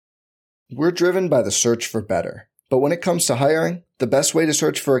We're driven by the search for better. But when it comes to hiring, the best way to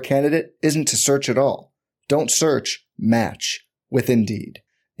search for a candidate isn't to search at all. Don't search, match with Indeed.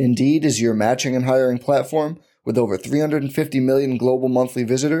 Indeed is your matching and hiring platform with over 350 million global monthly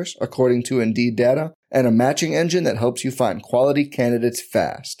visitors, according to Indeed data, and a matching engine that helps you find quality candidates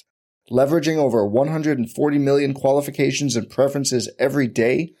fast. Leveraging over 140 million qualifications and preferences every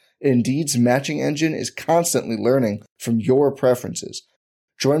day, Indeed's matching engine is constantly learning from your preferences.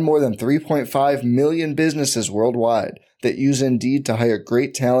 Join more than 3.5 million businesses worldwide that use Indeed to hire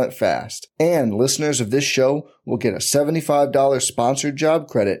great talent fast. And listeners of this show will get a $75 sponsored job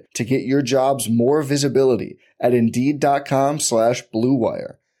credit to get your jobs more visibility at Indeed.com/Blue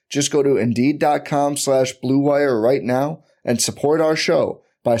Wire. Just go to Indeed.com/Blue Wire right now and support our show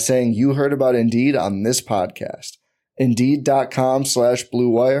by saying you heard about Indeed on this podcast. Indeed.com/Blue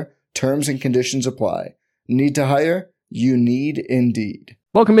Wire. Terms and conditions apply. Need to hire? You need Indeed.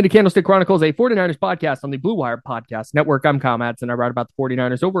 Welcome into Candlestick Chronicles, a 49ers podcast on the Blue Wire Podcast Network. I'm Kyle Madsen. I write about the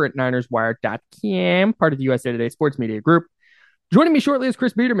 49ers over at NinersWire.com, part of the USA Today Sports Media Group. Joining me shortly is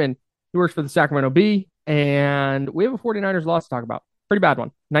Chris Biederman, who works for the Sacramento Bee, and we have a 49ers loss to talk about. Pretty bad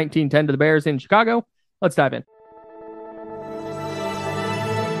one. 19-10 to the Bears in Chicago. Let's dive in.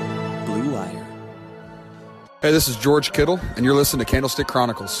 Blue Wire. Hey, this is George Kittle, and you're listening to Candlestick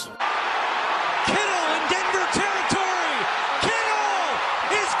Chronicles.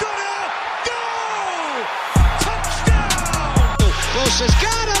 Has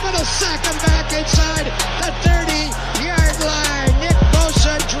got him and a sack him back inside the 30-yard line. Nick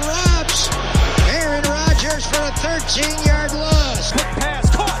Bosa drops Aaron Rodgers for a 13-yard loss. Quick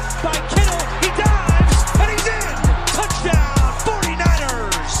pass caught by Kittle. He dives and he's in. Touchdown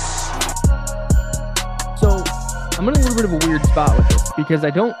 49ers. So I'm in a little bit of a weird spot with this because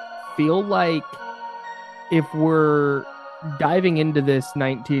I don't feel like if we're diving into this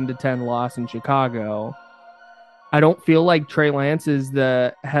 19-10 loss in Chicago, I don't feel like Trey Lance is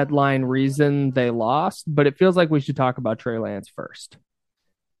the headline reason they lost, but it feels like we should talk about Trey Lance first.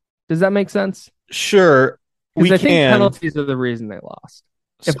 Does that make sense? Sure, we think can. Penalties are the reason they lost.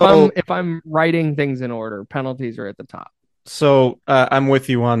 If I'm writing things in order, penalties are at the top. So I'm with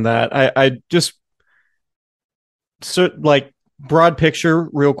you on that. I just broad picture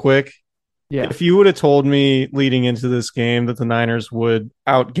real quick. Yeah. If you would have told me leading into this game that the Niners would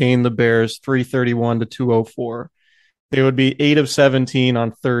outgain the Bears 331 to 204, they would be 8 of 17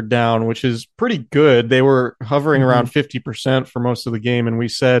 on third down, which is pretty good. They were hovering around 50% for most of the game. And we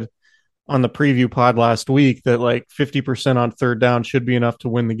said on the preview pod last week that like 50% on third down should be enough to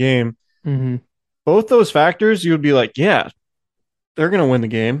win the game. Mm-hmm. Both those factors, you would be like, yeah, they're going to win the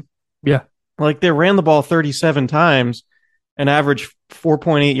game. Yeah. Like they ran the ball 37 times and averaged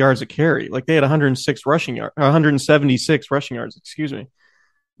 4.8 yards a carry. Like they had 176 rushing yards, excuse me.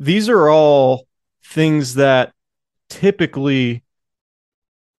 These are all things that typically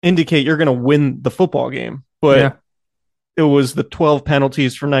indicate you're going to win the football game, but It was the 12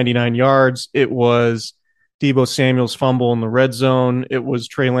 penalties for 99 yards. It was Deebo Samuel's fumble in the red zone. It was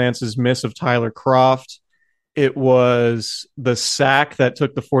Trey Lance's miss of Tyler Kroft. It was the sack that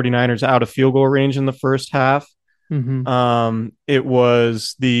took the 49ers out of field goal range in the first half. Mm-hmm. It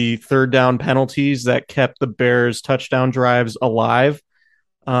was the third down penalties that kept the Bears touchdown drives alive.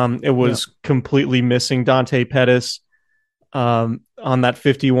 It was completely missing Dante Pettis on that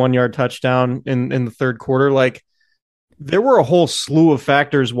 51-yard touchdown in the third quarter. Like there were a whole slew of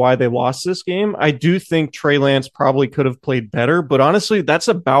factors why they lost this game. I do think Trey Lance probably could have played better, but honestly, that's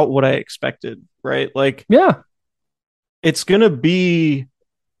about what I expected, right? Like, it's going to be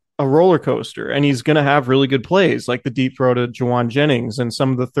a roller coaster and he's going to have really good plays like the deep throw to Juwan Jennings and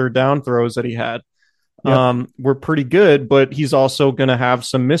some of the third down throws that he had. Were pretty good, but he's also going to have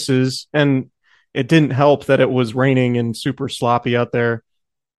some misses, and it didn't help that it was raining and super sloppy out there.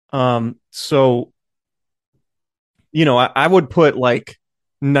 So, you know, I would put like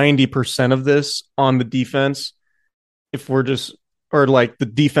 90% of this on the defense if we're just, or like the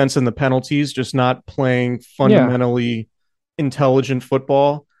defense and the penalties, just not playing fundamentally intelligent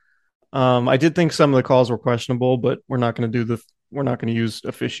football. I did think some of the calls were questionable, but we're not going to use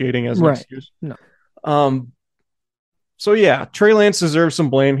officiating as an excuse. No. So yeah, Trey Lance deserves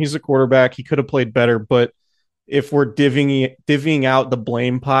some blame. He's a quarterback. He could have played better, but if we're divvying out the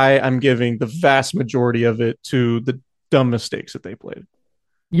blame pie, I'm giving the vast majority of it to the dumb mistakes that they played.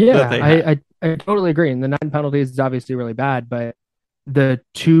 Yeah, I totally agree. And the 9 penalties is obviously really bad, but the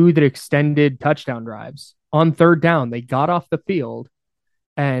 2 that extended touchdown drives on third down, they got off the field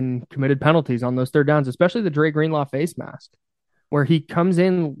and committed penalties on those third downs, especially the Dre Greenlaw face mask, where he comes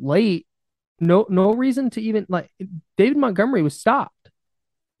in late. No reason to even like David Montgomery was stopped.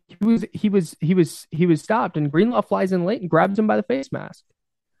 he was stopped, and Greenlaw flies in late and grabs him by the face mask.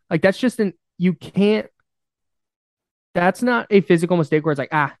 Like that's just you can't. That's not a physical mistake where it's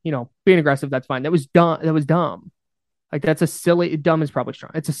like, being aggressive, that's fine. That was dumb. That was dumb. Like that's a silly, dumb is probably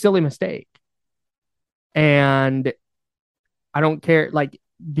strong. It's a silly mistake. And I don't care. Like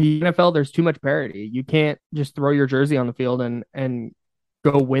the NFL, there's too much parity. You can't just throw your jersey on the field and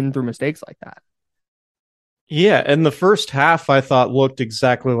go win through mistakes like that. Yeah, and the first half I thought looked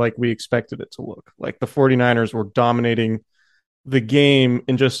exactly like we expected it to look. Like the 49ers were dominating the game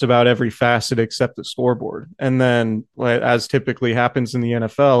in just about every facet except the scoreboard. And then, as typically happens in the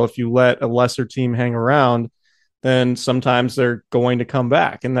NFL, if you let a lesser team hang around, then sometimes they're going to come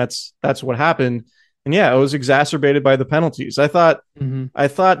back. And that's what happened. And yeah, it was exacerbated by the penalties. I thought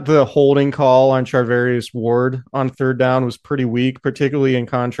the holding call on Charvarius Ward on third down was pretty weak, particularly in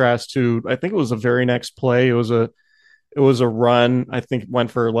contrast to, I think it was the very next play. It was a run, I think it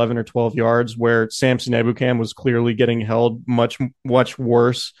went for 11 or 12 yards, where Samson Ebukam was clearly getting held much, much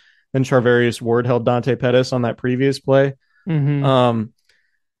worse than Charvarius Ward held Dante Pettis on that previous play. Mm-hmm.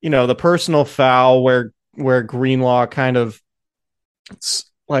 The personal foul where Greenlaw kind of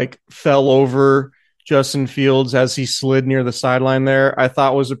like fell over Justin Fields as he slid near the sideline there, I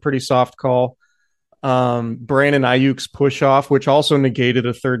thought was a pretty soft call. Brandon Ayuk's push off, which also negated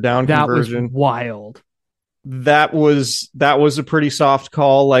a third down conversion. That was wild. That was a pretty soft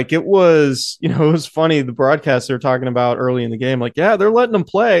call. Like it was, it was funny. The broadcast they were talking about early in the game, like, yeah, they're letting them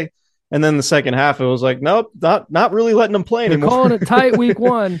play. And then the second half, it was like, nope, not really letting them play anymore. They're calling it tight week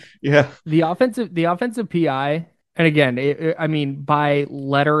one. Yeah. The offensive PI, and again, by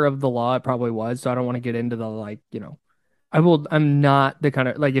letter of the law, it probably was. So I don't want to get into the I'm not the kind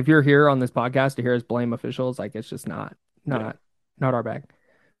of, like, if you're here on this podcast to hear us blame officials, like it's just not our bag.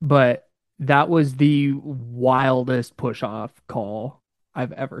 But that was the wildest push off call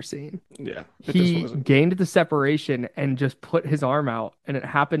I've ever seen. Yeah. He gained the separation and just put his arm out, and it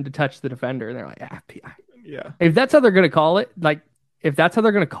happened to touch the defender. And they're like, PI. Yeah. If that's how they're going to call it, if that's how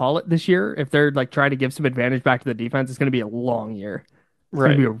they're going to call it this year, if they're like trying to give some advantage back to the defense, it's going to be a long year. It's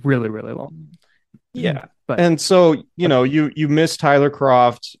going to be a really, really long. Yeah. And so, you miss Tyler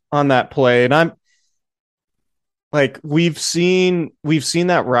Kroft on that play, and I'm like, we've seen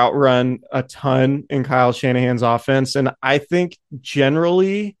that route run a ton in Kyle Shanahan's offense. And I think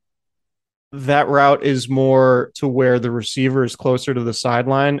generally that route is more to where the receiver is closer to the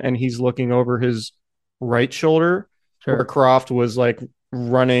sideline and he's looking over his right shoulder, where Kroft was like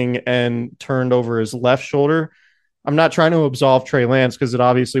running and turned over his left shoulder. I'm not trying to absolve Trey Lance because it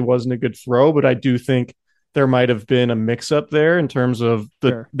obviously wasn't a good throw, but I do think there might have been a mix-up there in terms of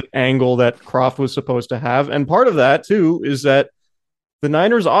the angle that Kroft was supposed to have. And part of that, too, is that the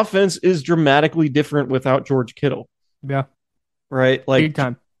Niners' offense is dramatically different without George Kittle. Yeah. Right? Like, big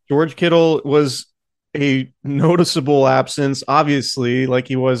time. George Kittle was a noticeable absence, obviously, like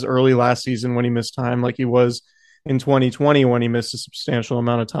he was early last season when he missed time, like he was in 2020 when he missed a substantial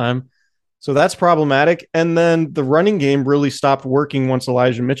amount of time. So that's problematic. And then the running game really stopped working once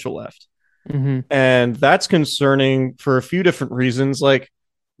Elijah Mitchell left. Mm-hmm. And that's concerning for a few different reasons. Like,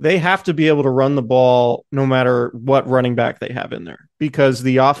 they have to be able to run the ball no matter what running back they have in there, because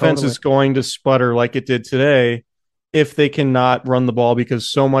the offense is going to sputter like it did today if they cannot run the ball, because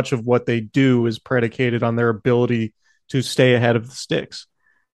so much of what they do is predicated on their ability to stay ahead of the sticks.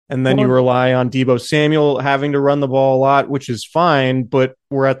 And then you rely on Deebo Samuel having to run the ball a lot, which is fine, but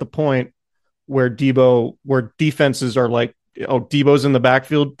we're at the point where defenses are like, oh, Deebo's in the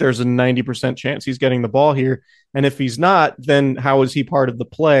backfield, there's a 90% chance he's getting the ball here. And if he's not, then how is he part of the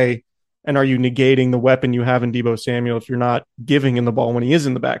play? And are you negating the weapon you have in Deebo Samuel if you're not giving him the ball when he is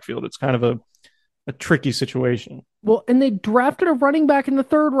in the backfield? It's kind of a tricky situation. Well, and they drafted a running back in the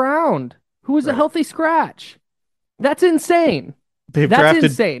third round who was a healthy scratch. That's insane. They've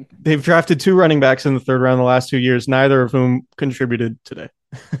drafted two running backs in the third round the last 2 years, neither of whom contributed today.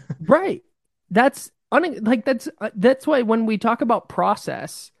 Right. That's why when we talk about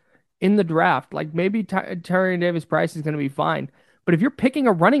process in the draft, like maybe Tyrion Davis-Price is going to be fine. But if you're picking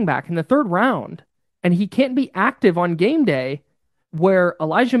a running back in the third round and he can't be active on game day where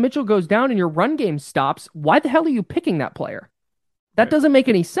Elijah Mitchell goes down and your run game stops, why the hell are you picking that player? That doesn't make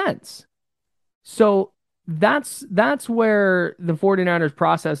any sense. So that's where the 49ers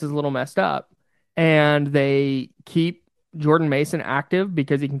process is a little messed up. And they keep Jordan Mason active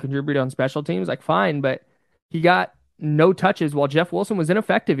because he can contribute on special teams. Like, fine, but he got no touches while Jeff Wilson was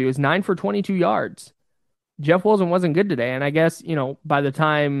ineffective. He was 9 for 22 yards. Jeff Wilson wasn't good today. And I guess, by the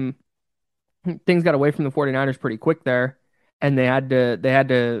time things got away from the 49ers pretty quick there, and they had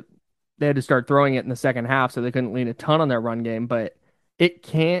to start throwing it in the second half, so they couldn't lean a ton on their run game. But it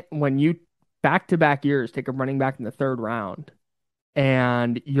can't, when you back-to-back years take a running back in the third round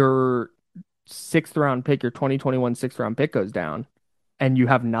and your sixth round pick, your 2021 sixth round pick goes down and you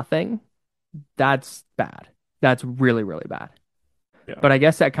have nothing, that's bad. That's really, really bad. Yeah. But I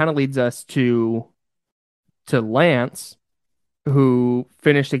guess that kind of leads us to Lance, who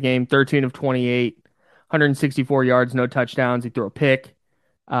finished the game 13 of 28, 164 yards, no touchdowns. He threw a pick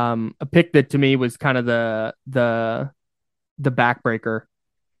that to me was kind of the backbreaker.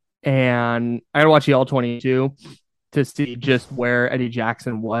 And I got to watch the All-22 to see just where Eddie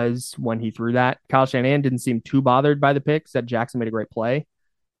Jackson was when he threw that. Kyle Shanahan didn't seem too bothered by the pick, said Jackson made a great play,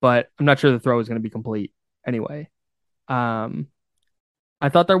 but I'm not sure the throw was going to be complete anyway. I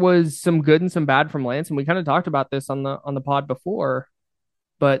thought there was some good and some bad from Lance, and we kind of talked about this on the pod before,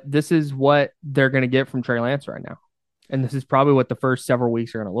 but this is what they're going to get from Trey Lance right now. And this is probably what the first several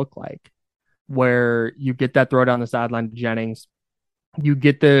weeks are going to look like, where you get that throw down the sideline to Jennings, you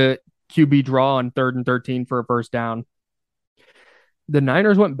get the QB draw on 3rd and 13 for a first down. The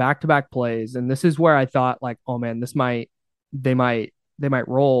Niners went back-to-back plays, and this is where I thought, like, oh man, they might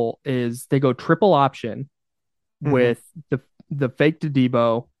roll. Is they go triple option with the fake to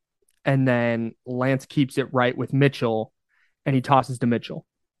Debo, and then Lance keeps it right with Mitchell, and he tosses to Mitchell,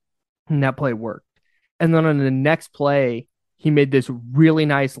 and that play worked. And then on the next play, he made this really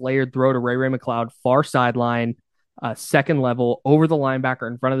nice layered throw to Ray McCloud, far sideline, second level, over the linebacker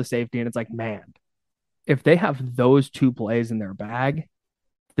in front of the safety, and it's like, man, if they have those two plays in their bag,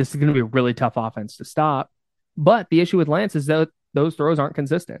 this is going to be a really tough offense to stop. But the issue with Lance is that those throws aren't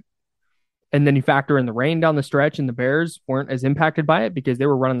consistent. And then you factor in the rain down the stretch, and the Bears weren't as impacted by it because they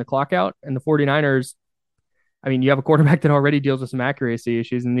were running the clock out. And the 49ers, I mean, you have a quarterback that already deals with some accuracy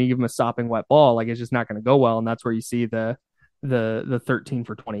issues, and then you give him a sopping wet ball. Like, it's just not going to go well. And that's where you see the 13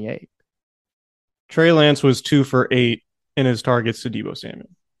 for 28. Trey Lance was 2 for 8 in his targets to Debo Samuel.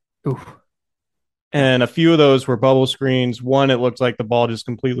 Oof. And a few of those were bubble screens. One, it looked like the ball just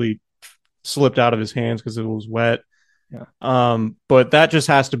completely slipped out of his hands because it was wet. Yeah. But that just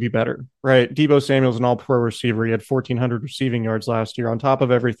has to be better, right? Debo Samuel's an all-pro receiver. He had 1,400 receiving yards last year on top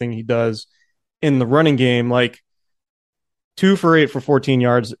of everything he does in the running game. Like, 2 for 8 for 14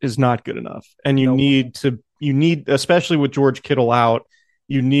 yards is not good enough. And you need, especially with George Kittle out,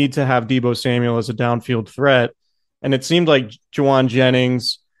 you need to have Debo Samuel as a downfield threat. And it seemed like Juwan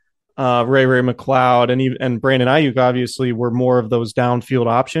Jennings, Ray McCloud, and Brandon Ayuk obviously were more of those downfield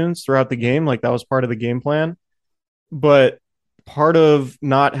options throughout the game. Like, that was part of the game plan. But part of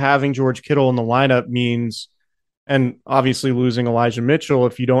not having George Kittle in the lineup means, and obviously losing Elijah Mitchell,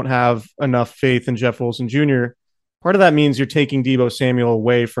 if you don't have enough faith in Jeff Wilson Jr., part of that means you're taking Debo Samuel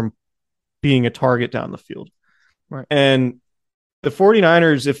away from being a target down the field. Right. And the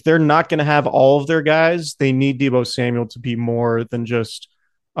 49ers, if they're not going to have all of their guys, they need Debo Samuel to be more than just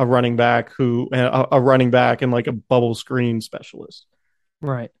a running back and like a bubble screen specialist.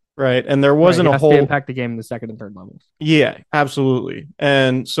 Right. Right. And there wasn't a whole to impact the game in the second and third levels. Yeah, absolutely.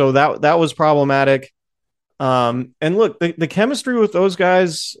 And so that was problematic. And look, the chemistry with those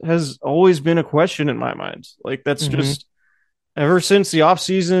guys has always been a question in my mind. Like, that's just ever since the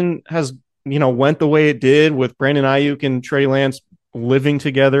offseason has, went the way it did with Brandon Ayuk and Trey Lance living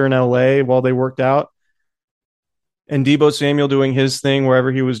together in LA while they worked out, and Debo Samuel doing his thing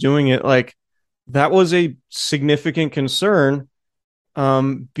wherever he was doing it. Like, that was a significant concern.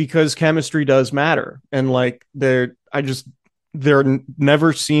 Because chemistry does matter. And like, there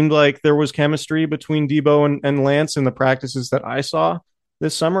never seemed like there was chemistry between Debo and Lance in the practices that I saw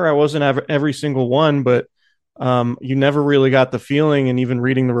this summer. I wasn't every single one, but you never really got the feeling, and even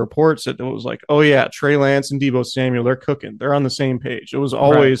reading the reports, that it was like, oh yeah, Trey Lance and Debo Samuel, they're cooking. They're on the same page. It was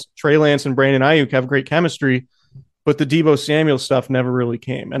always Trey Lance and Brandon Ayuk have great chemistry, but the Debo Samuel stuff never really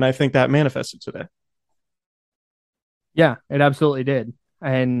came. And I think that manifested today. Yeah, it absolutely did.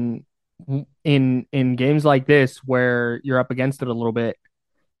 And in games like this where you're up against it a little bit,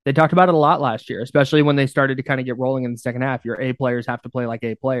 they talked about it a lot last year, especially when they started to kind of get rolling in the second half. Your A players have to play like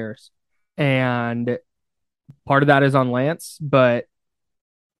A players. And part of that is on Lance, but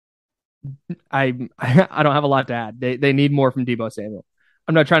I don't have a lot to add. They need more from Debo Samuel.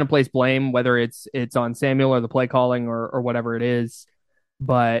 I'm not trying to place blame, whether it's on Samuel or the play calling or whatever it is,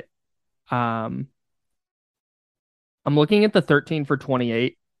 but I'm looking at the 13 for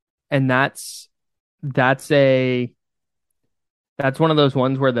 28, and that's one of those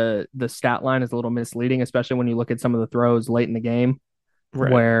ones where the stat line is a little misleading, especially when you look at some of the throws late in the game,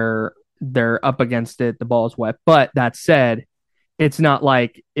 where they're up against it, the ball's wet. But that said, it's not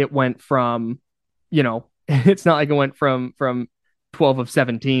like it went from, it's not like it went from 12 of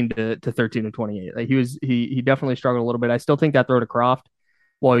 17 to 13 of 28. Like he definitely struggled a little bit. I still think that throw to Croft,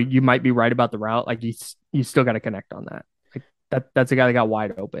 well, you might be right about the route. Like you still got to connect on that. Like that's a guy that got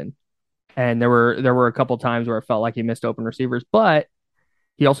wide open. And there were a couple times where it felt like he missed open receivers, but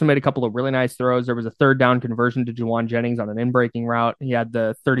he also made a couple of really nice throws. There was a third down conversion to Juwan Jennings on an in-breaking route. He had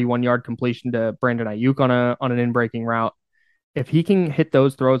the 31-yard completion to Brandon Ayuk on an in-breaking route. If he can hit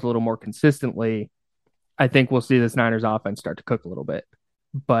those throws a little more consistently, I think we'll see this Niners offense start to cook a little bit.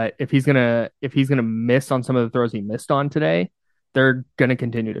 But if he's gonna miss on some of the throws he missed on today, they're gonna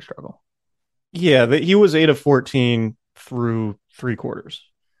continue to struggle. Yeah, he was 8 of 14 through 3 quarters.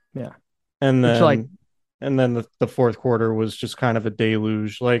 Yeah. And then the fourth quarter was just kind of a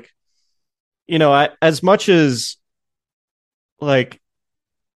deluge. Like, as much as like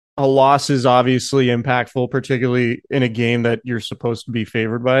a loss is obviously impactful, particularly in a game that you're supposed to be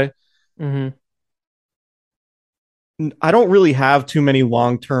favored by. Mm-hmm. I don't really have too many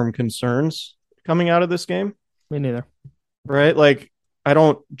long-term concerns coming out of this game. Me neither. Right? Like, I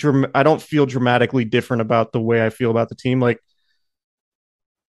don't feel dramatically different about the way I feel about the team. Like,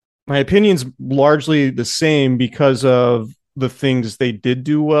 my opinion's largely the same because of the things they did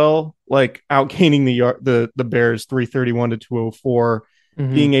do well, like outgaining the Bears 331 to 204,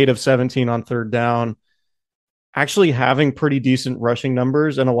 being 8 of 17 on third down, actually having pretty decent rushing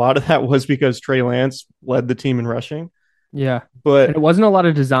numbers, and a lot of that was because Trey Lance led the team in rushing. Yeah, but and it wasn't a lot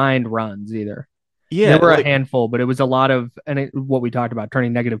of designed runs either. Yeah, there were a handful, but it was a lot of what we talked about,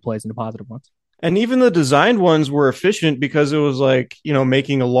 turning negative plays into positive ones. And even the designed ones were efficient because it was like,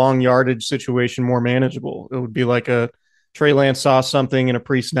 making a long yardage situation more manageable. It would be like a Trey Lance saw something in a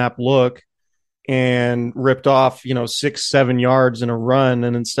pre-snap look and ripped off, 6-7 yards in a run.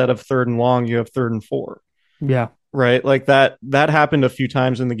 And instead of 3rd and long, you have 3rd and 4. Yeah. Right. Like that happened a few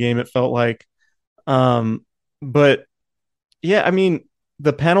times in the game. It felt like, but yeah, I mean,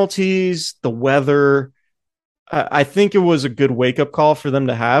 the penalties, the weather, I think it was a good wake-up call for them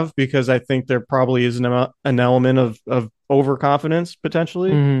to have, because I think there probably is an element of overconfidence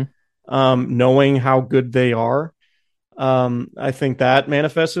potentially, knowing how good they are. I think that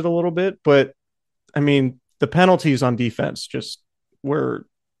manifested a little bit, but I mean, the penalties on defense just were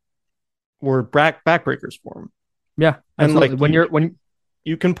backbreakers for them. Yeah, absolutely. And when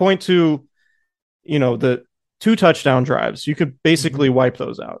you can point to, the 2 touchdown drives, you could basically wipe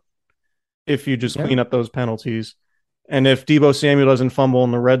those out if you just clean up those penalties. And if Deebo Samuel doesn't fumble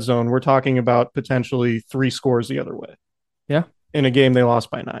in the red zone, we're talking about potentially 3 scores the other way. Yeah. In a game they lost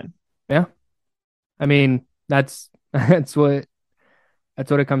by 9. Yeah. I mean, that's what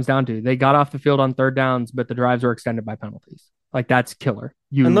it comes down to. They got off the field on third downs, but the drives were extended by penalties. Like, that's killer.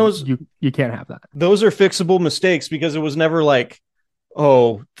 You can't have that. Those are fixable mistakes, because it was never like,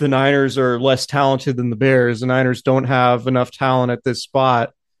 oh, the Niners are less talented than the Bears. The Niners don't have enough talent at this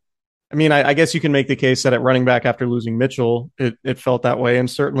spot. I mean, I guess you can make the case that at running back after losing Mitchell, it felt that way, and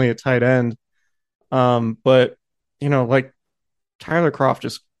certainly at tight end. But, like Tyler Kroft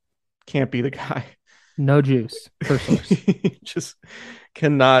just can't be the guy. No juice, for source. Just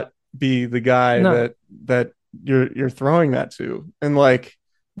cannot be the guy that you're throwing that to. And like,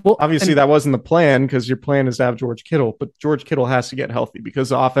 well, obviously that wasn't the plan, because your plan is to have George Kittle, but George Kittle has to get healthy because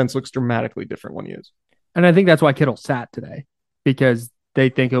the offense looks dramatically different when he is. And I think that's why Kittle sat today, because they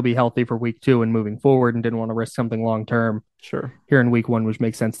think he'll be healthy for week 2 and moving forward, and didn't want to risk something long-term here in week 1, which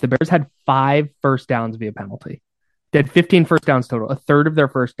makes sense. The Bears had 5 first downs via penalty. They had 15 first downs total. A third of their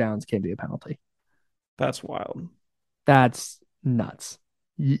first downs came via penalty. That's wild. That's nuts.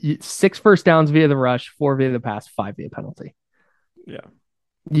 6 first downs via the rush, 4 via the pass, 5 via penalty. Yeah.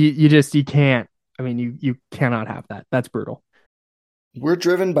 You can't. I mean, you cannot have that. That's brutal. We're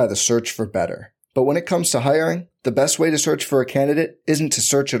driven by the search for better. But when it comes to hiring, the best way to search for a candidate isn't to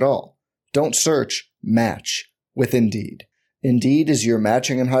search at all. Don't search, match with Indeed. Indeed is your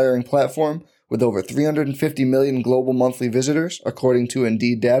matching and hiring platform with over 350 million global monthly visitors, according to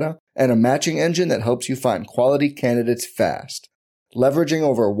Indeed data, and a matching engine that helps you find quality candidates fast. Leveraging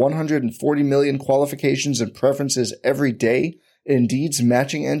over 140 million qualifications and preferences every day, Indeed's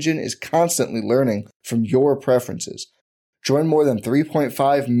matching engine is constantly learning from your preferences. Join more than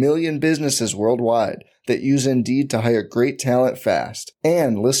 3.5 million businesses worldwide that use Indeed to hire great talent fast.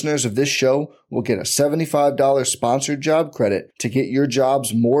 And listeners of this show will get a $75 sponsored job credit to get your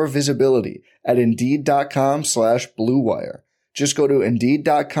jobs more visibility at Indeed.com/Blue Wire. Just go to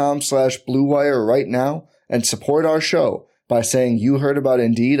Indeed.com/Blue Wire right now and support our show by saying you heard about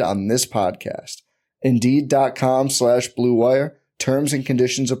Indeed on this podcast. Indeed.com/Blue Wire. Terms and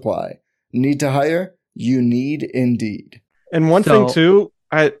conditions apply. Need to hire? You need Indeed. And one thing too,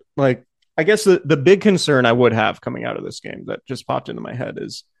 I I guess the big concern I would have coming out of this game that just popped into my head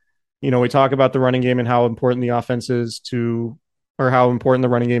is, we talk about the running game and how important the offense is to, or how important the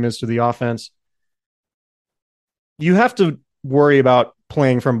running game is to the offense. You have to worry about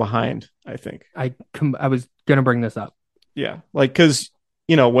playing from behind, I think. I was going to bring this up. Yeah. Because,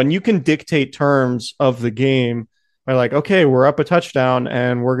 when you can dictate terms of the game by okay, we're up a touchdown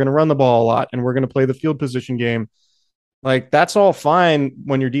and we're going to run the ball a lot and we're going to play the field position game. That's all fine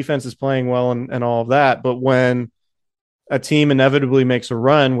when your defense is playing well and all of that. But when a team inevitably makes a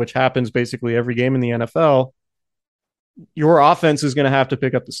run, which happens basically every game in the NFL, your offense is going to have to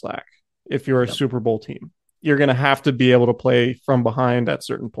pick up the slack. If you're a Super Bowl team, you're going to have to be able to play from behind at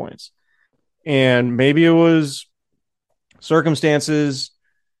certain points. And maybe it was circumstances,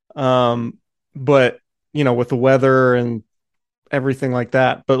 but with the weather and everything like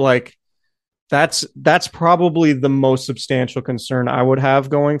that. But that's probably the most substantial concern I would have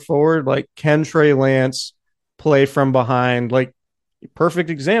going forward. Can Trey Lance play from behind? Perfect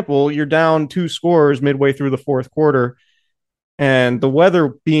example, you're down 2 scores midway through the fourth quarter, and the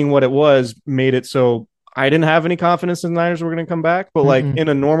weather being what it was made it so I didn't have any confidence in the Niners were going to come back. But in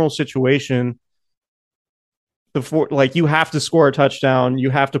a normal situation, you have to score a touchdown. You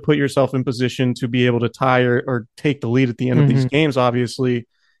have to put yourself in position to be able to tie or take the lead at the end of these games, obviously.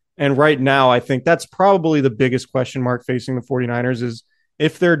 And right now, I think that's probably the biggest question mark facing the 49ers is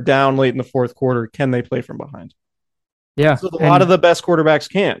if they're down late in the fourth quarter, can they play from behind? Yeah. So a lot of the best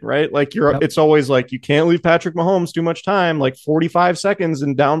quarterbacks can't, right? It's always you can't leave Patrick Mahomes too much time, 45 seconds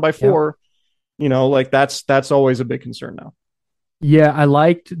and down by 4. That's always a big concern now. Yeah, I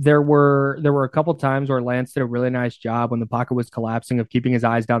liked there were a couple times where Lance did a really nice job when the pocket was collapsing of keeping his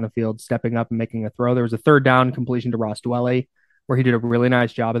eyes down the field, stepping up and making a throw. There was a third down completion to Ross Dwelley where he did a really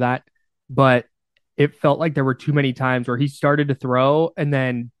nice job of that. But it felt like there were too many times where he started to throw and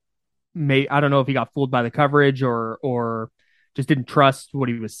then I don't know if he got fooled by the coverage or just didn't trust what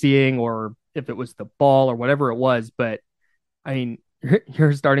he was seeing or if it was the ball or whatever it was. But I mean, you're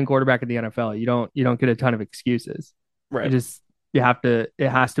a starting quarterback in the NFL. You don't get a ton of excuses. Right. It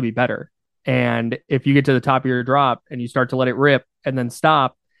has to be better. And if you get to the top of your drop and you start to let it rip and then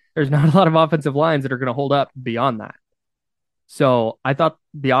stop, there's not a lot of offensive lines that are going to hold up beyond that. So I thought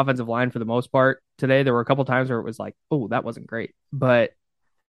the offensive line for the most part today, there were a couple times where it was oh, that wasn't great, but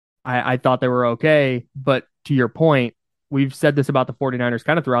I thought they were okay. But to your point, we've said this about the 49ers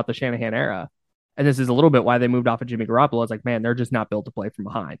kind of throughout the Shanahan era. And this is a little bit why they moved off of Jimmy Garoppolo. It's man, they're just not built to play from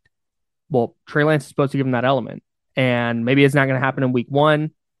behind. Well, Trey Lance is supposed to give him that element. And maybe it's not going to happen in week 1.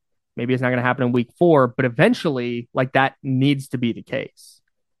 Maybe it's not going to happen in week 4. But eventually, that needs to be the case.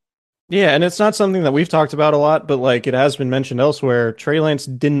 Yeah, and it's not something that we've talked about a lot, but it has been mentioned elsewhere. Trey Lance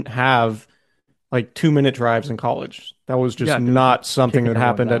didn't have 2-minute drives in college. That was just not something that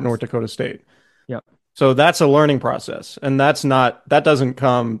happened at North Dakota State. Yeah. So that's a learning process. And that doesn't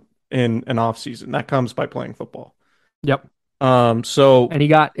come in an off season. That comes by playing football. Yep. And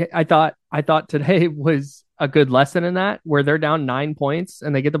I thought today was a good lesson in that, where they're down 9 points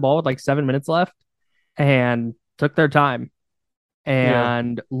and they get the ball with 7 minutes left and took their time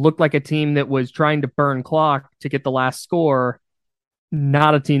and looked like a team that was trying to burn clock to get the last score,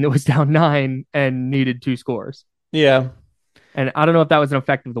 not a team that was down 9 and needed 2 scores. Yeah. And I don't know if that was an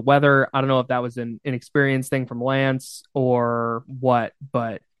effect of the weather. I don't know if that was an inexperienced thing from Lance or what,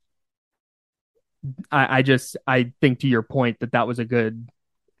 but I think to your point that was a good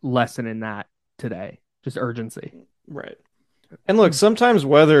lesson in that today. Just urgency. Right. And look, sometimes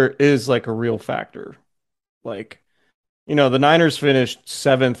weather is a real factor. The Niners finished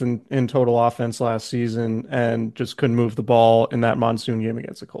 7th in total offense last season and just couldn't move the ball in that monsoon game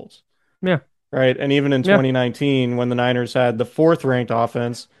against the Colts. Yeah. Right. And even in 2019, when the Niners had the 4th ranked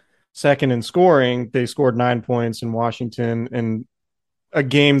offense, 2nd in scoring, they scored 9 points in Washington in a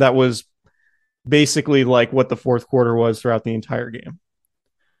game that was basically what the fourth quarter was throughout the entire game.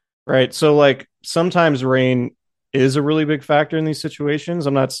 Right. So sometimes rain is a really big factor in these situations.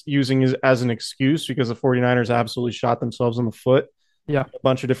 I'm not using it as an excuse because the 49ers absolutely shot themselves in the foot. Yeah. A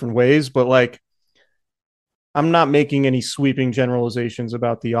bunch of different ways, but I'm not making any sweeping generalizations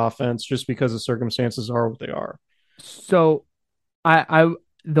about the offense just because the circumstances are what they are. So the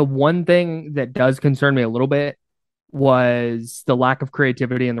one thing that does concern me a little bit was the lack of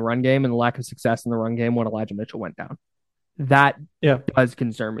creativity in the run game and the lack of success in the run game when Elijah Mitchell went down. That does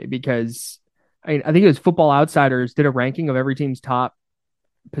concern me because I think it was Football Outsiders did a ranking of every team's top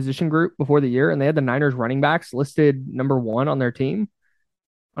position group before the year, and they had the Niners running backs listed number 1 on their team,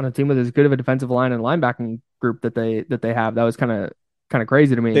 on a team with as good of a defensive line and linebacking group that they have. That was kind of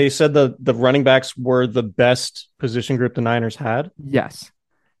crazy to me. They said the running backs were the best position group the Niners had. Yes.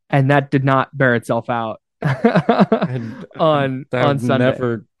 and that did not bear itself out on Sunday.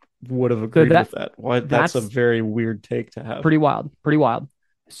 Never would have agreed with that. That's a very weird take to have. Pretty wild.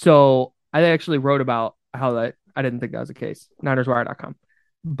 So I actually wrote about how that I didn't think that was the case. NinersWire.com,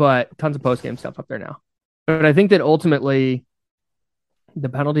 but tons of post game stuff up there now. But I think that ultimately the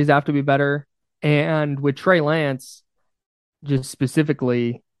penalties have to be better, and with Trey Lance, just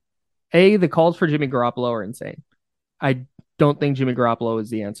specifically, the calls for Jimmy Garoppolo are insane. I don't think Jimmy Garoppolo is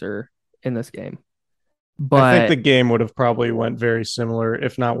the answer in this game. But I think the game would have probably went very similar,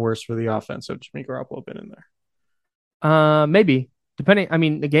 if not worse, for the offense if Jimmy Garoppolo had been in there. Maybe. Depending, I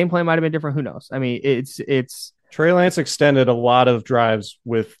mean, the game plan might have been different. Who knows? I mean, it's Trey Lance extended a lot of drives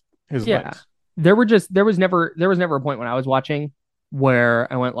with his legs. There was never a point when I was watching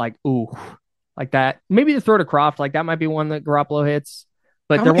where I went like, ooh, like that. Maybe the throw to Croft, like that might be one that Garoppolo hits.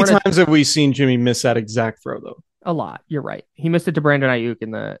 But how many times have we seen Jimmy miss that exact throw though? A lot. You're right. He missed it to Brandon Ayuk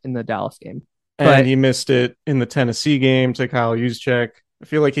in the Dallas game. And he missed it in the Tennessee game to Kyle Juszczyk. I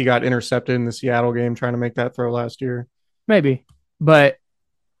feel like he got intercepted in the Seattle game trying to make that throw last year. Maybe. But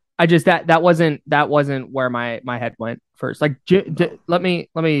I just that wasn't where my head went first. Like let me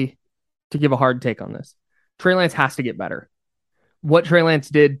to give a hard take on this. Trey Lance has to get better. What Trey Lance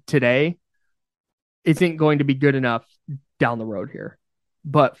did today isn't going to be good enough down the road here.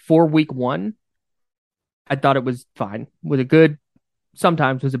 But for week 1, I thought it was fine. Was it good?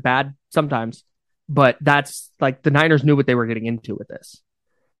 Sometimes. Was it bad? Sometimes. But that's like the Niners knew what they were getting into with this.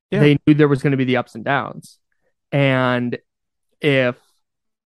 Yeah. They knew there was going to be the ups and downs. And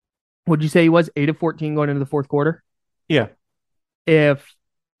would you say he was 8 of 14 going into the fourth quarter? Yeah. If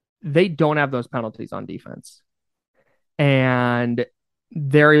they don't have those penalties on defense and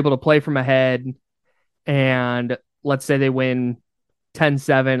they're able to play from ahead, and let's say they win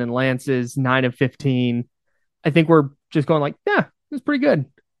 10-7 and Lance is 9 of 15, I think we're just going like, yeah, it was pretty good.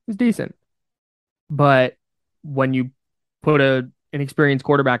 It was decent. But when you put an inexperienced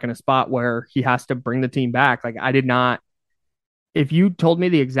quarterback in a spot where he has to bring the team back, like I did not. If you told me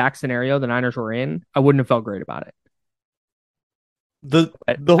the exact scenario the Niners were in, I wouldn't have felt great about it.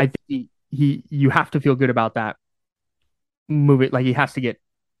 I think you have to feel good about that move. It like he has to get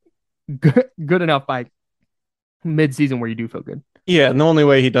good enough by mid-season where you do feel good. Yeah, and the only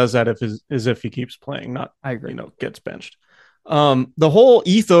way he does that is if he keeps playing, not I agree. Gets benched. The whole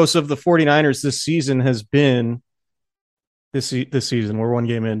ethos of the 49ers this season has been this season. We're one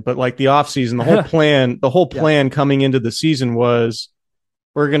game in, but like the offseason, the whole plan coming into the season was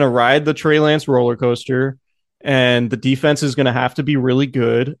we're going to ride the Trey Lance roller coaster, and the defense is going to have to be really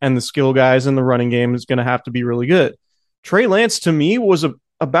good, and the skill guys in the running game is going to have to be really good. Trey Lance to me was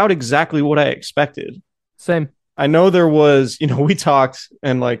about exactly what I expected. Same. I know there was, we talked,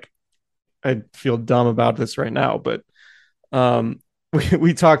 and like I feel dumb about this right now, but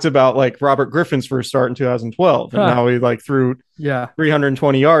we talked about like Robert Griffin's first start in 2012 and how he like threw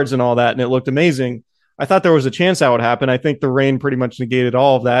 320 yards and all that, and it looked amazing. I thought there was a chance that would happen. I think the rain pretty much negated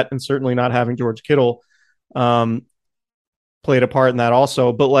all of that, and certainly not having George Kittle played a part in that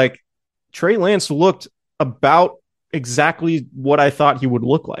also. But like Trey Lance looked about exactly what I thought he would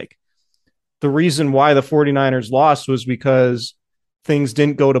look like. The reason why the 49ers lost was because things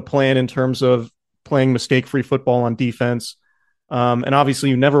didn't go to plan in terms of playing mistake-free football on defense. And obviously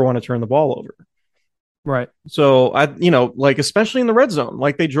you never want to turn the ball over. Right. So like especially in the red zone,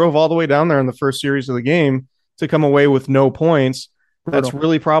 like they drove all the way down there in the first series of the game to come away with no points. That's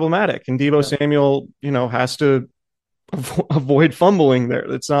really problematic. And Deebo Samuel, has to avoid fumbling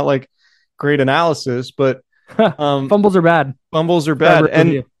there. It's not like great analysis, but fumbles are bad. Fumbles are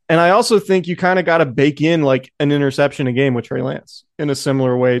bad. And I also think you kind of got to bake in like an interception a game with Trey Lance in a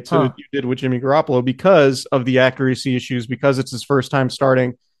similar way to what you did with Jimmy Garoppolo because of the accuracy issues, because it's his first time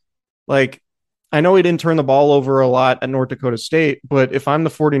starting. Like, I know he didn't turn the ball over a lot at North Dakota State, but if I'm the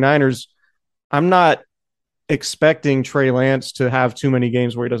 49ers, I'm not expecting Trey Lance to have too many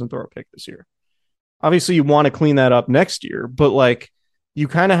games where he doesn't throw a pick this year. Obviously, you want to clean that up next year, but like you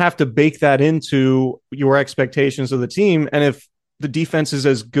kind of have to bake that into your expectations of the team. And if the defense is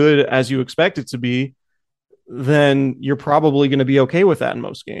as good as you expect it to be, then you're probably going to be okay with that in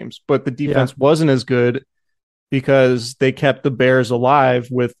most games. But the defense wasn't as good because they kept the Bears alive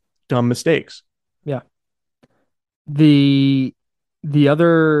with dumb mistakes. Yeah. The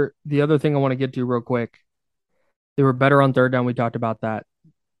other thing I want to get to real quick, they were better on third down. We talked about that.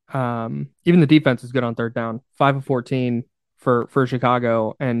 Even the defense is good on third down. 5 of 14 for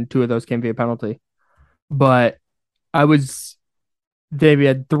Chicago, and 2 of those came via penalty. But they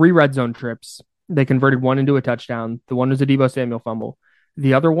had 3 red zone trips. They converted 1 into a touchdown. The one was a Deebo Samuel fumble.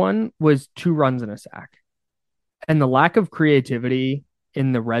 The other one was 2 runs and a sack. And the lack of creativity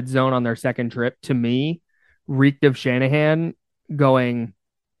in the red zone on their second trip, to me, reeked of Shanahan going,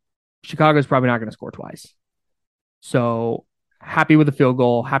 Chicago's probably not going to score twice. So happy with the field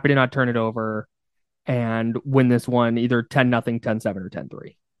goal, happy to not turn it over and win this one either 10-0, 10-7, or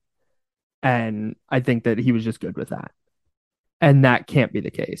 10-3. And I think that he was just good with that. And that can't be the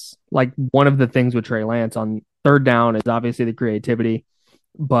case. Like, one of the things with Trey Lance on third down is obviously the creativity,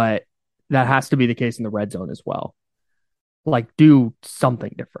 but that has to be the case in the red zone as well. Like, do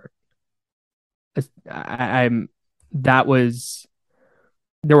something different.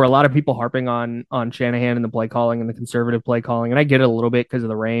 There were a lot of people harping on Shanahan and the play calling and the conservative play calling, and I get it a little bit because of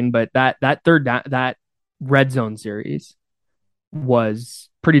the rain, but that red zone series was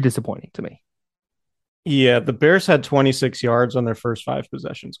pretty disappointing to me. Yeah, the Bears had 26 yards on their first 5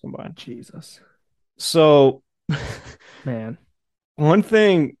 possessions combined. Jesus. So, man, one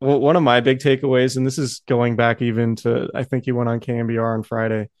of my big takeaways, and this is going back even to, I think he went on KMBR on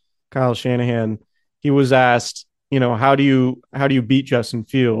Friday, Kyle Shanahan, he was asked, how do you beat Justin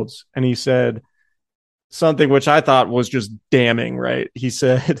Fields? And he said something which I thought was just damning, right? He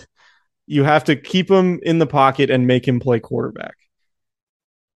said, you have to keep him in the pocket and make him play quarterback.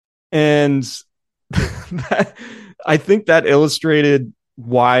 And I think that illustrated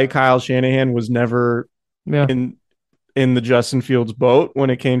why Kyle Shanahan was never in the Justin Fields boat when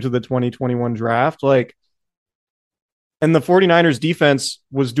it came to the 2021 draft. Like, and the 49ers defense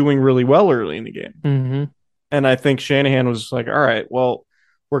was doing really well early in the game. Mm-hmm. And I think Shanahan was like, all right, well,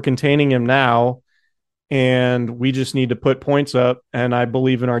 we're containing him now, and we just need to put points up. And I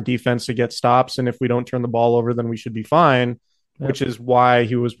believe in our defense to get stops. And if we don't turn the ball over, then we should be fine, which is why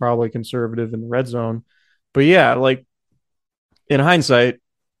he was probably conservative in the red zone. But yeah, like, in hindsight,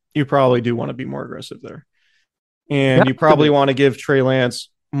 you probably do want to be more aggressive there. And you probably want to give Trey Lance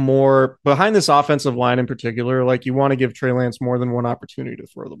more behind this offensive line in particular. Like, you want to give Trey Lance more than one opportunity to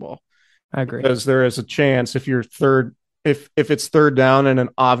throw the ball. I agree. Because there is a chance if it's third down in an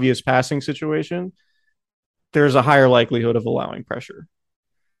obvious passing situation, there's a higher likelihood of allowing pressure.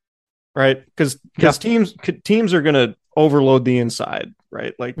 Right? Because teams are going to overload the inside,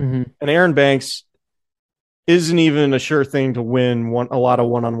 right? Like, and Aaron Banks isn't even a sure thing to win a lot of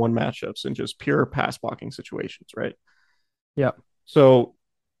one-on-one matchups in just pure pass blocking situations, right? Yeah. So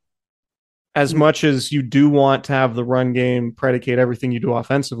as much as you do want to have the run game predicate everything you do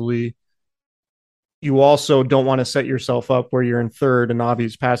offensively, you also don't want to set yourself up where you're in third in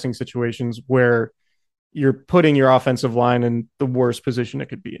obvious passing situations where you're putting your offensive line in the worst position it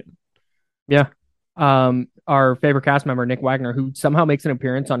could be in. Yeah. Our favorite cast member, Nick Wagner, who somehow makes an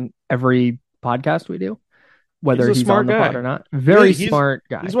appearance on every podcast we do, whether he's on the pod or not. Very smart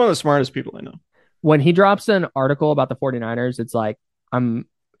guy. He's one of the smartest people I know. When he drops an article about the 49ers, it's like,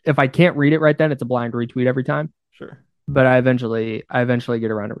 if I can't read it right then, it's a blind retweet every time. Sure. But I eventually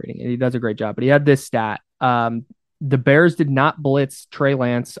get around to reading it. He does a great job. But he had this stat. The Bears did not blitz Trey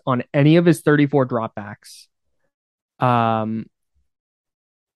Lance on any of his 34 dropbacks.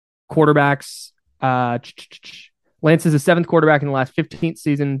 Quarterbacks. Lance is the 7th quarterback in the last 15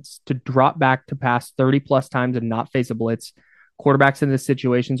 seasons to drop back to pass 30 plus times and not face a blitz. Quarterbacks in these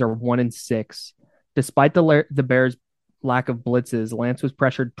situations are 1-6. Despite the Bears' lack of blitzes, Lance was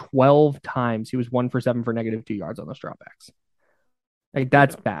pressured 12 times. He was 1 for 7 for -2 yards on those dropbacks. Like,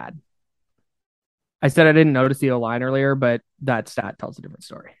 that's bad. I said I didn't notice the O-line earlier, but that stat tells a different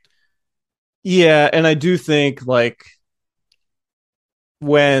story. Yeah, and I do think, like,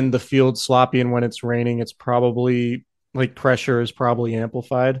 when the field's sloppy and when it's raining, it's probably, like, pressure is probably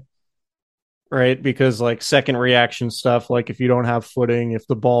amplified, right? Because, like, second reaction stuff, like, if you don't have footing, if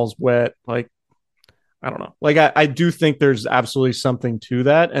the ball's wet, like, I don't know. Like, I do think there's absolutely something to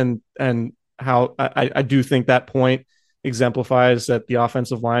that. And how I do think that point exemplifies that the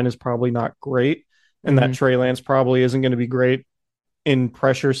offensive line is probably not great and that Trey Lance probably isn't going to be great in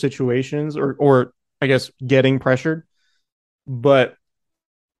pressure situations or I guess getting pressured. But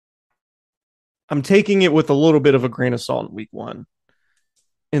I'm taking it with a little bit of a grain of salt in week 1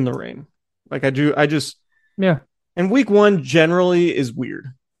 in the rain. Like, and week 1 generally is weird.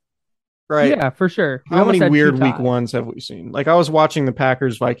 Right. Yeah, for sure. How many weird week 1s have we seen? Like, I was watching the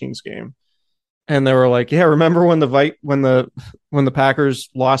Packers-Vikings game, and they were like, "Yeah, remember when the Packers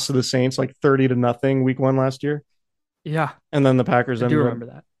lost to the Saints like 30-0 week 1 last year?" Yeah, and then the Packers ended remember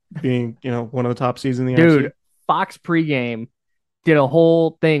that being one of the top seeds in the Dude, NFC. Fox pregame did a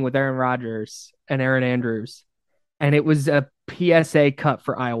whole thing with Aaron Rodgers and Aaron Andrews, and it was a PSA cut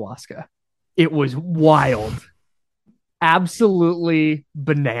for ayahuasca. It was wild, absolutely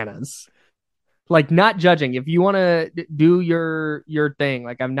bananas. Like, not judging. If you want to do your thing,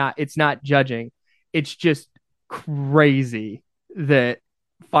 like, it's not judging. It's just crazy that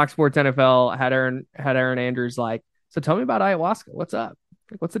Fox Sports NFL had Aaron Andrews like, so tell me about ayahuasca. What's up?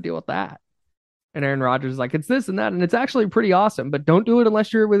 Like, what's the deal with that? And Aaron Rodgers is like, it's this and that, and it's actually pretty awesome, but don't do it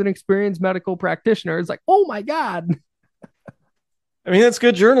unless you're with an experienced medical practitioner. It's like, oh my God. I mean, that's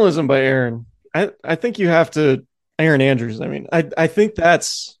good journalism by Aaron. I think you have to, Aaron Andrews. I mean, I think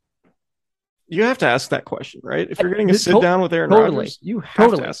that's, you have to ask that question, right? If you're getting a sit down with Aaron Rodgers, you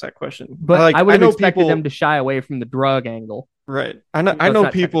have to ask that question. But I would have expected them to shy away from the drug angle. Right. I know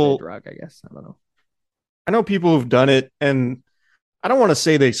people, drug, I guess. I don't know. I know people who've done it, and I don't want to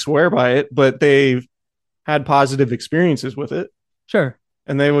say they swear by it, but they've had positive experiences with it. Sure.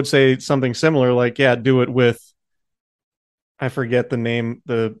 And they would say something similar, like, yeah, do it with, I forget the name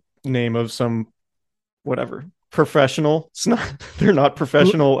of some, whatever, professional. It's not, they're not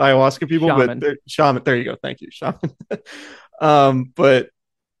professional ayahuasca people, shaman. But they're shaman. There you go. Thank you, shaman. But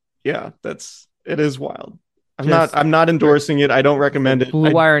yeah, it is wild. I'm not endorsing it. I don't recommend it.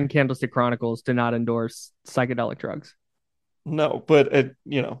 Blue Wire and Candlestick Chronicles do not endorse psychedelic drugs. No, but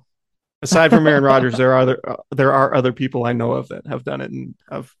aside from Aaron Rodgers, there are other people I know of that have done it and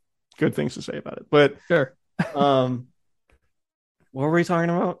have good things to say about it. But sure. What were we talking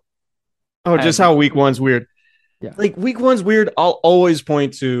about? Oh, just how week one's weird. Yeah. Like week one's weird. I'll always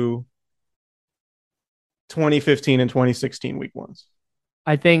point to 2015 and 2016 week ones.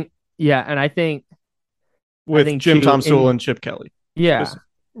 I think, yeah. And I think Jim Tom Sewell and Chip Kelly. Yeah.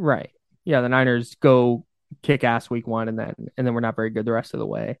 Right. Yeah. The Niners go kick ass week one and then we're not very good the rest of the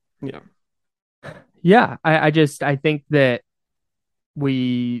way. Yeah. Yeah. I think that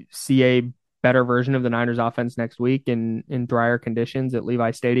we see a better version of the Niners offense next week in drier conditions at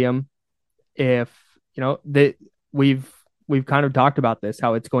Levi Stadium. If we've kind of talked about this,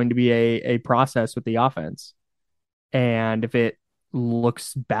 how it's going to be a process with the offense. And if it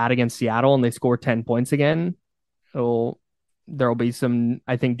looks bad against Seattle and they score 10 points again, there'll be some,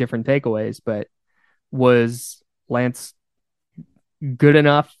 I think, different takeaways. But was Lance good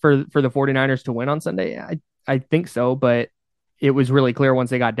enough for the 49ers to win on Sunday? I think so, but it was really clear once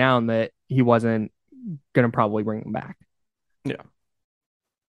they got down that he wasn't going to probably bring them back. Yeah.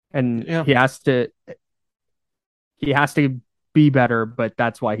 And he has to be better, but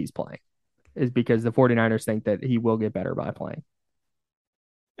that's why he's playing, is because the 49ers think that he will get better by playing.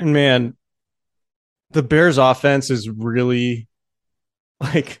 And man, the Bears offense is really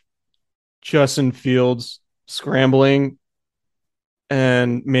like Justin Fields scrambling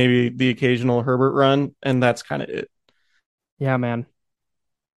and maybe the occasional Herbert run, and that's kind of it. Yeah, man.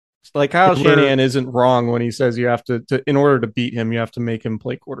 It's like Kyle Shanahan isn't wrong when he says you have to in order to beat him, you have to make him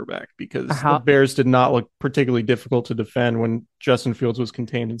play quarterback, because the Bears did not look particularly difficult to defend when Justin Fields was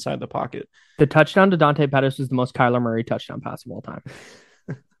contained inside the pocket. The touchdown to Dante Pettis was the most Kyler Murray touchdown pass of all time.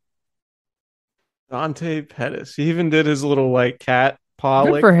 Dante Pettis. He even did his little like cat paw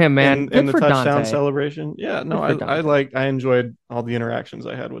Good for him, man. in the touchdown Dante. celebration. Yeah, no, I enjoyed all the interactions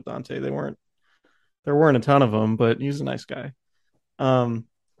I had with Dante. There weren't a ton of them, but he's a nice guy.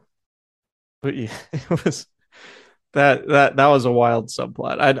 But yeah, it was that was a wild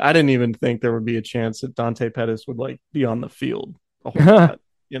subplot. I didn't even think there would be a chance that Dante Pettis would like be on the field a whole lot,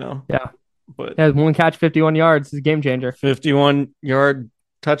 Yeah. But yeah, one catch, 51 yards, is a game changer. 51-yard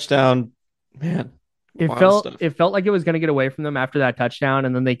touchdown, man. It felt like it was going to get away from them after that touchdown,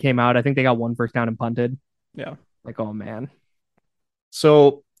 and then they came out. I think they got one first down and punted. Yeah. Like, oh man.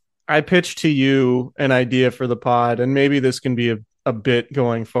 So I pitched to you an idea for the pod, and maybe this can be a bit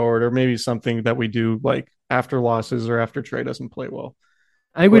going forward, or maybe something that we do like after losses or after Trey doesn't play well.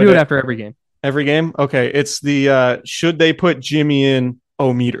 I think we do it after every game. Every game? Okay. It's the should they put Jimmy in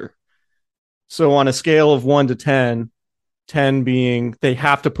meter. So on a scale of 1 to 10, 10 being they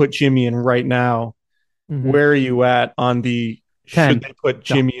have to put Jimmy in right now, where are you at on the 10. Should they put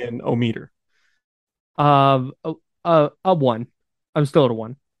Jimmy in meter? A 1. I'm still at a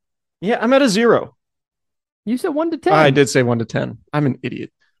 1. Yeah, I'm at a 0. You said 1 to 10. I did say 1 to 10. I'm an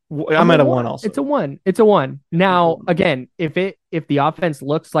idiot. I'm at a 1 also. It's a 1. It's a 1. Now, again, if the offense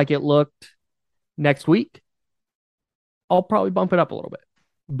looks like it looked next week, I'll probably bump it up a little bit.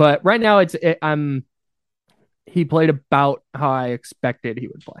 But right now, he played about how I expected he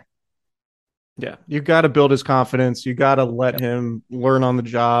would play. Yeah, you got to build his confidence. You got to let him learn on the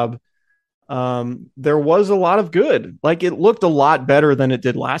job. There was a lot of good. Like, it looked a lot better than it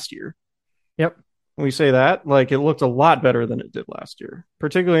did last year. Yep. When we say that, like, it looked a lot better than it did last year,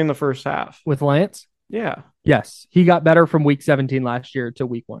 particularly in the first half. With Lance? Yeah. Yes. He got better from week 17 last year to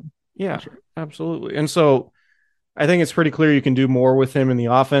week 1. Yeah, absolutely. And so I think it's pretty clear you can do more with him in the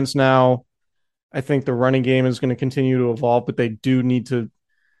offense now. I think the running game is going to continue to evolve, but they do need to.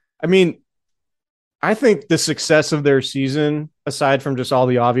 I mean, I think the success of their season, aside from just all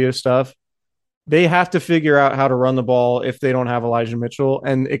the obvious stuff, they have to figure out how to run the ball if they don't have Elijah Mitchell,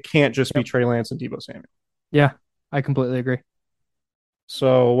 and it can't just be Trey Lance and Deebo Samuel. Yeah, I completely agree.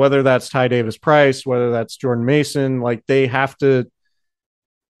 So whether that's Ty Davis Price, whether that's Jordan Mason, like they have to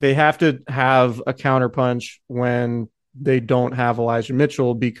have a counterpunch when they don't have Elijah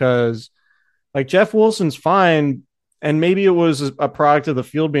Mitchell, because like Jeff Wilson's fine, and maybe it was a product of the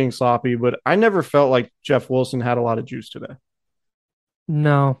field being sloppy, but I never felt like Jeff Wilson had a lot of juice today.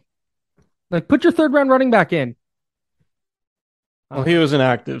 No. Like, put your third round running back in. Well, he was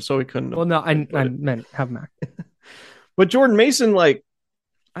inactive, so he couldn't. Well, no, I meant have him active. But Jordan Mason, like,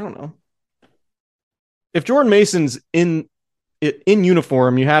 I don't know. If Jordan Mason's in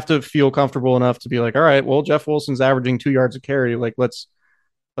uniform, you have to feel comfortable enough to be like, all right, well, Jeff Wilson's averaging 2 yards a carry. Like, let's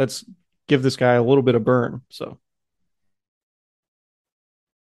give this guy a little bit of burn. So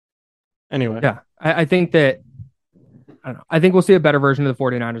anyway. Yeah, I think that, I don't know. I think we'll see a better version of the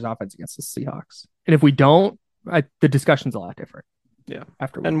 49ers offense against the Seahawks. And if we don't, the discussion's a lot different. Yeah.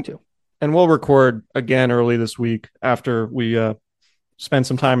 After week 2. And we'll record again early this week after we spend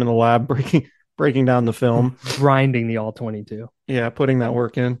some time in the lab breaking down the film. Grinding the all 22. Yeah, putting that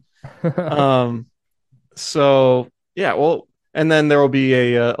work in. So, yeah, well, and then there will be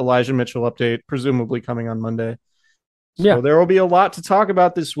a Elijah Mitchell update, presumably coming on Monday. So there will be a lot to talk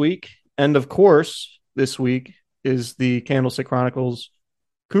about this week. And, of course, this week is the Candlestick Chronicles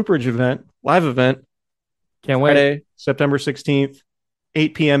Cooperage event, live event. Can't wait. Friday, September 16th,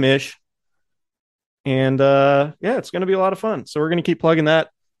 8 p.m.-ish. And, yeah, it's going to be a lot of fun. So we're going to keep plugging that.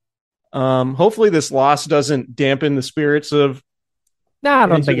 Hopefully this loss doesn't dampen the spirits of I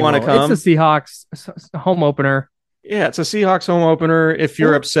don't think want to come. It's the Seahawks home opener. Yeah, it's a Seahawks home opener. If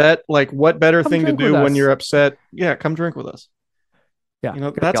you're upset, like, what better thing to do when you're upset? Yeah, come drink with us.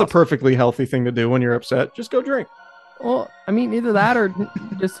 Yeah, that's a perfectly healthy thing to do when you're upset. Just go drink. Well, I mean, either that or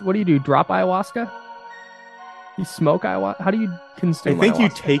just, what do? Drop ayahuasca? You smoke ayahuasca? How do you consume I think ayahuasca? you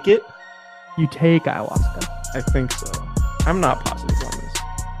take it. You take ayahuasca. I think so. I'm not positive on this.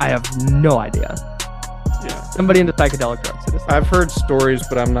 I have no idea. Yeah. Somebody into psychedelic drugs. I've heard stories,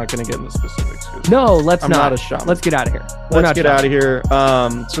 but I'm not going to get into specifics. No, let's I'm not a shaman. Let's get out of here. Let's get out of here.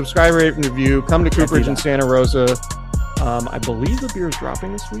 Subscribe, rate, and review. Come to Cooperage in Santa Rosa. I believe the beer is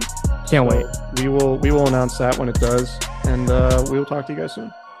dropping this week. Can't wait. We will announce that when it does, and we will talk to you guys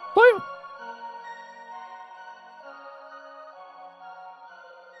soon. Bye.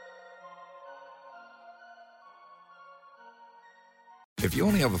 If you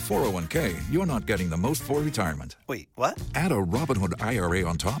only have a 401k, you're not getting the most for retirement. Wait, what? Add a Robinhood IRA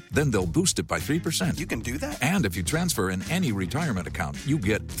on top, then they'll boost it by 3%. You can do that? And if you transfer in any retirement account, you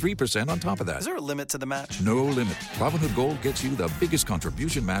get 3% on top of that. Is there a limit to the match? No limit. Robinhood Gold gets you the biggest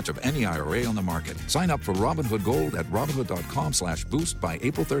contribution match of any IRA on the market. Sign up for Robinhood Gold at Robinhood.com/boost by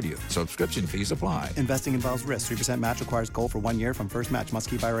April 30th. Subscription fees apply. Investing involves risk. 3% match requires gold for 1 year from first match. Must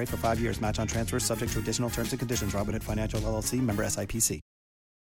keep IRA for 5 years. Match on transfers subject to additional terms and conditions. Robinhood Financial LLC. Member SIPC.